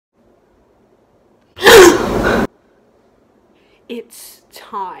It's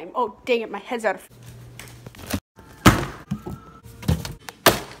time. Oh, dang it, my head's out of...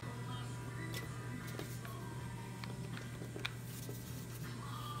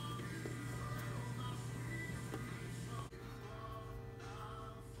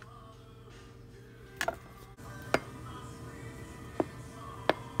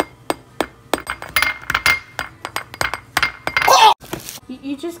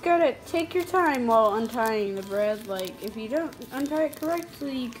 You just gotta take your time while untying the bread. Like, if you don't untie it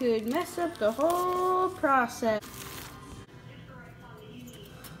correctly, you could mess up the whole process.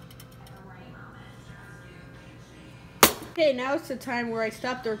 Okay, now it's the time where I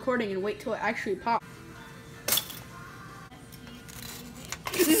stop the recording and wait till it actually pops.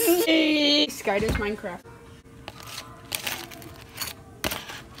 Skydo's Minecraft.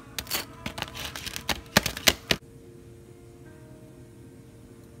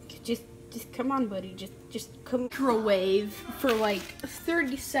 Just come on, buddy. Just come. Microwave for like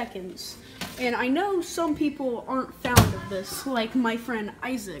 30 seconds. And I know some people aren't fond of this, like my friend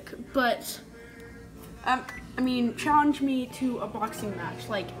Isaac, but I mean, challenge me to a boxing match,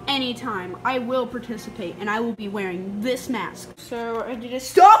 like anytime. I will participate, and I will be wearing this mask. So I did a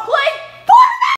stop play.